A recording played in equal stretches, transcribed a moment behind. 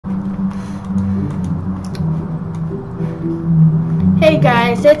Hey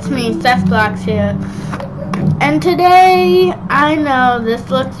guys, it's me, SethBlocks here, and today, I know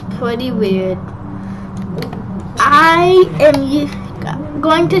this looks pretty weird. I am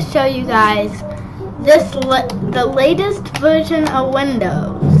going to show you guys the latest version of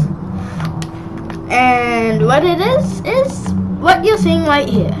Windows, and what it is what you're seeing right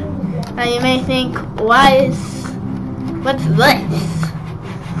here. Now you may think, what's this?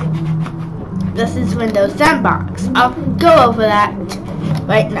 This is Windows Sandbox. I'll go over that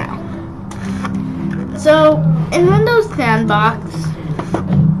right now. So, in Windows Sandbox,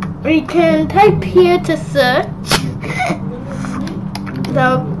 we can type here to search.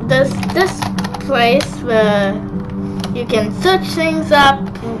 So, there's this place where you can search things up,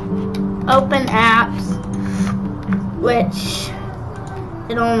 open apps, which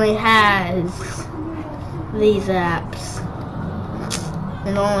it only has these apps,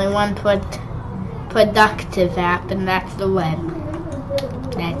 and only one productive app, and that's the web.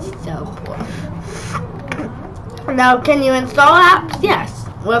 That's so poor. Now, can you install apps? Yes.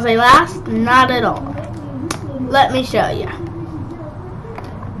 Will they last? Not at all. Let me show you.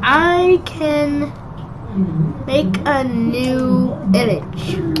 I can make a new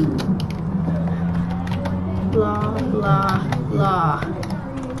image. Blah, blah, blah.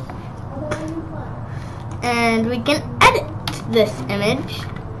 And we can edit this image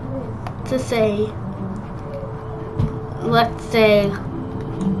to say, let's say,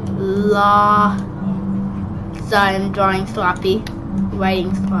 sorry, I'm drawing sloppy,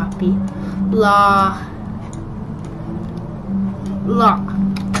 writing sloppy, law,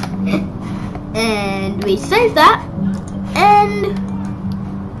 and we save that, and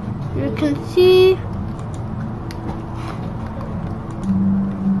you can see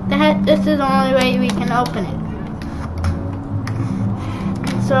that this is the only way we can open it.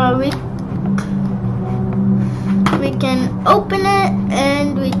 So we can open it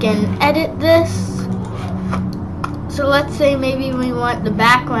and we can edit this. So let's say maybe we want the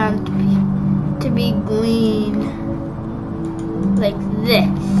background to be green, like this.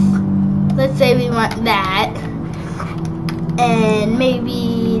 Let's say we want that, and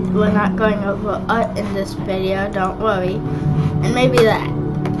maybe we're not going over art in this video, don't worry, and maybe that.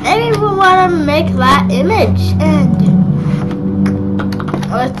 Maybe we want to make that image, and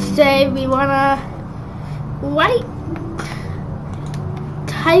let's say we want to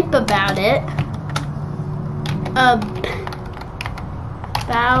type about it,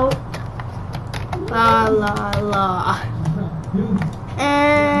 about la,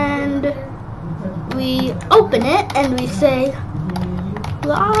 and we open it and we say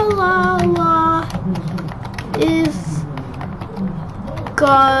la is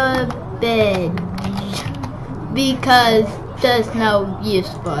garbage because there's no use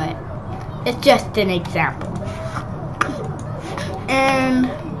for it. It's just an example. And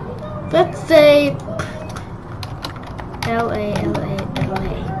let's say LA.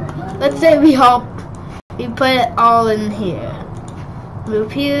 Let's say we put it all in here.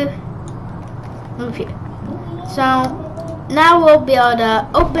 Move here. So now we'll be able to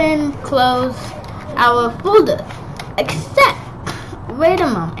open, close our folder. Except, wait a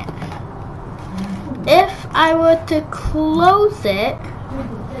moment. If I were to close it,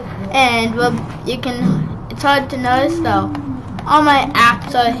 and it's hard to notice though, all my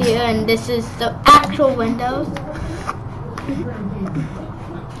apps are here, and this is the actual Windows.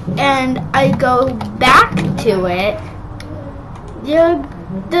 And I go back to it,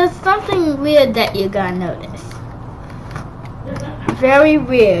 there's something weird that you're gonna notice. Very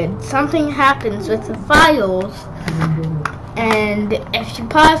weird. Something happens with the files, and if you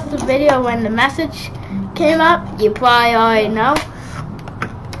pause the video when the message came up, you probably already know.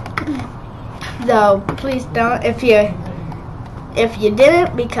 Though, please don't if you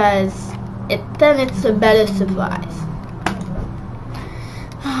didn't, because then it's a better surprise.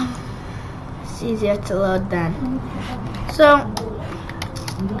 It's easier to load then. So,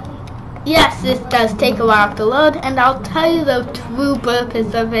 yes, this does take a while to load, and I'll tell you the true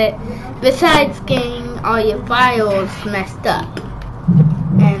purpose of it, besides getting all your files messed up.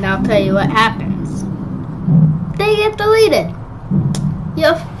 And I'll tell you what happens. They get deleted.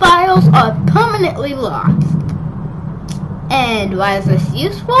 Your files are permanently lost. And why is this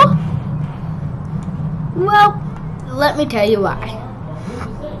useful? Well, let me tell you why.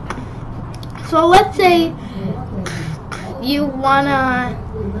 So let's say you wanna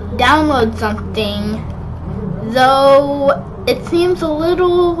download something, though it seems a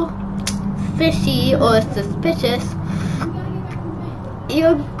little fishy or suspicious.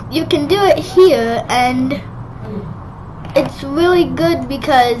 You can do it here, and it's really good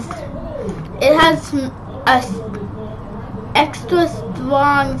because it has extra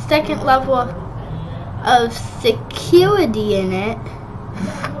strong second level of security in it,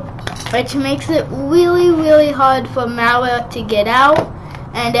 which makes it really hard for malware to get out,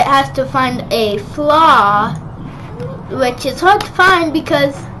 and it has to find a flaw, which is hard to find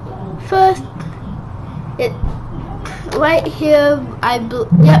because first it right here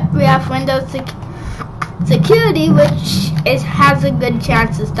we have Windows security, which has a good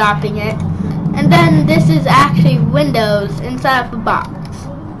chance of stopping it, and then this is actually Windows inside of a box.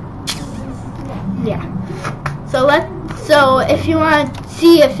 Yeah. So if you want to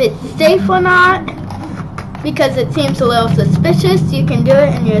see if it's safe or not, because it seems a little suspicious, you can do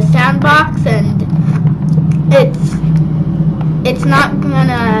it in your sandbox, and it's not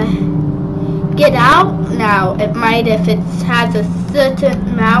gonna get out. Now it might if it has a certain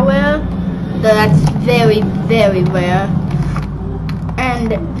malware, though that's very rare.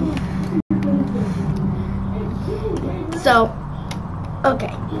 And so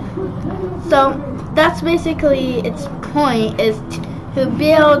okay, so that's basically its point, is to be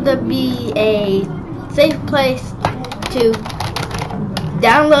able to be a safe place to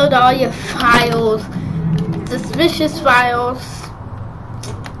download all your files, suspicious files,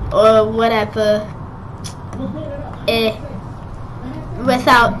 or whatever,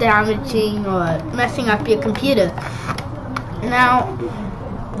 without damaging or messing up your computer. Now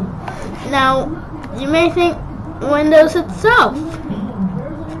you may think Windows itself.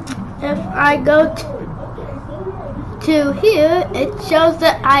 If I go to here, it shows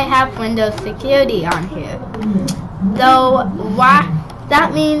that I have Windows security on here. Though why?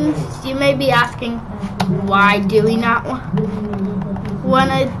 That means you may be asking, why do we not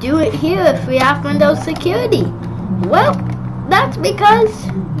want to do it here if we have Windows security? Well, that's because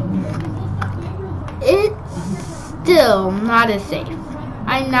it's still not as safe.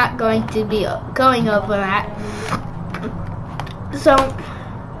 I'm not going to be going over that. So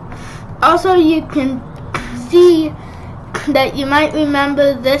also you can see that you might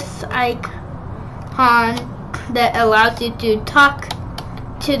remember this icon that allows you to talk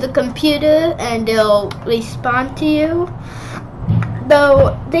to the computer and it'll respond to you,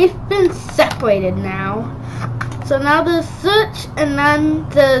 though they've been separated now. So now there's search, and then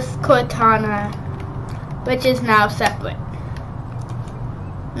there's Cortana, which is now separate.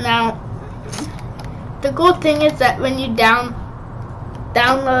 Now the cool thing is that when you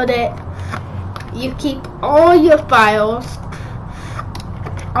download it, you keep all your files,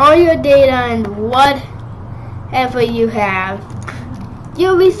 all your data, and whatever you have.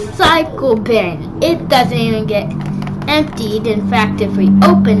 Your recycle bin, it doesn't even get emptied. In fact, if we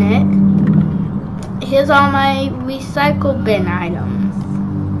open it, here's all my recycle bin items.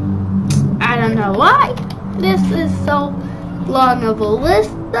 I don't know why this is so long of a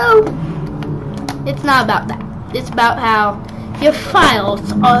list, though. It's not about that. It's about how your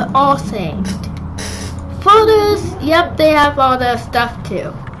files are all saved. Folders, yep, they have all their stuff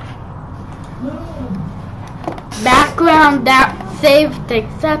too. Background, that saved,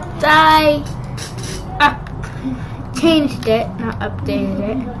 except I changed it, not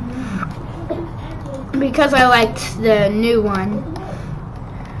updated it, because I liked the new one.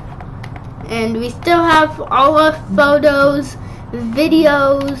 And we still have all our photos,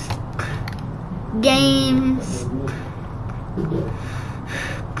 videos, games,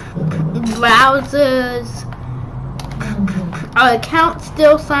 browsers. Our account's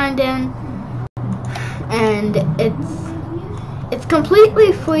still signed in, and it's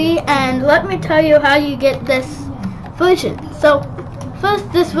completely free. And let me tell you how you get this version. So first,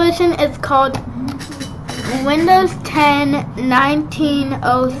 this version is called Windows 10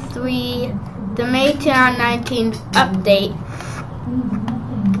 1903, the May 2019 update,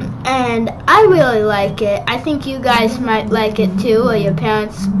 and I really like it. I think you guys might like it too, or your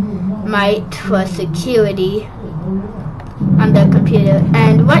parents might, for security on their computer.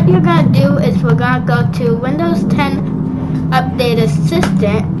 And what you're gonna do is we're gonna go to Windows 10 Update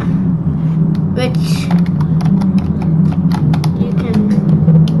Assistant, which you can,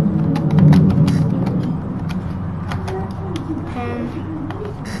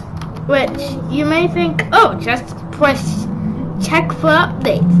 which you may think, oh, just press check for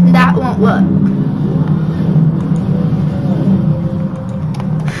updates. That won't work,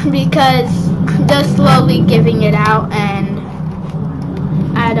 because they're slowly giving it out and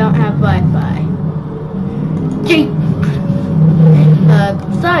I don't have Wi-Fi.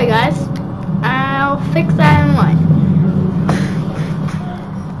 Sorry guys, I'll fix that in one.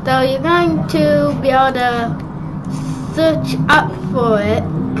 So you're going to be able to search up for it,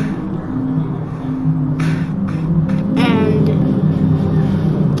 and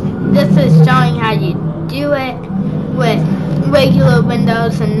this is showing how you do it. with regular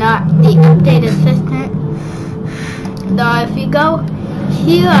Windows and not the Update Assistant. Though if you go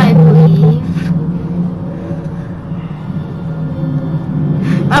here, I believe,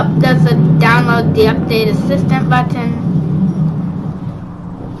 there's a download the Update Assistant button,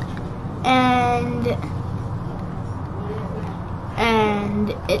 and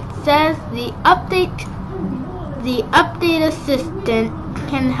it says the Update Assistant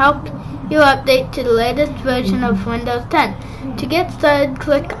can help you update to the latest version of Windows 10. To get started,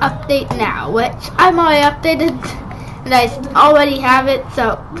 click Update Now, which I'm already updated and I already have it,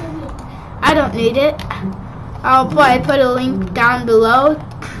 so I don't need it. I'll probably put a link down below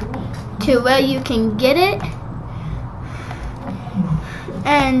to where you can get it,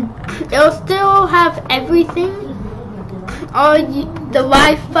 and it'll still have everything. The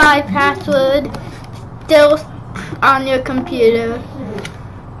Wi-Fi password still on your computer.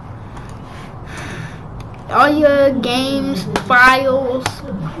 All your games, files.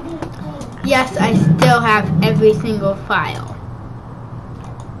 Yes, I still have every single file.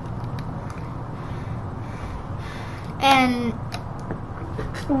 And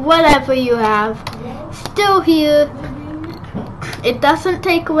whatever you have, still here. It doesn't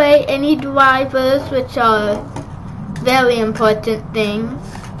take away any drivers, which are very important things.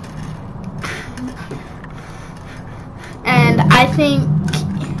 And I think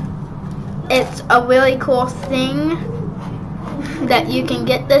it's a really cool thing that you can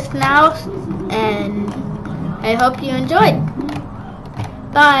get this now, and I hope you enjoyed.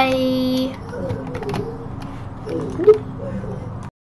 Bye.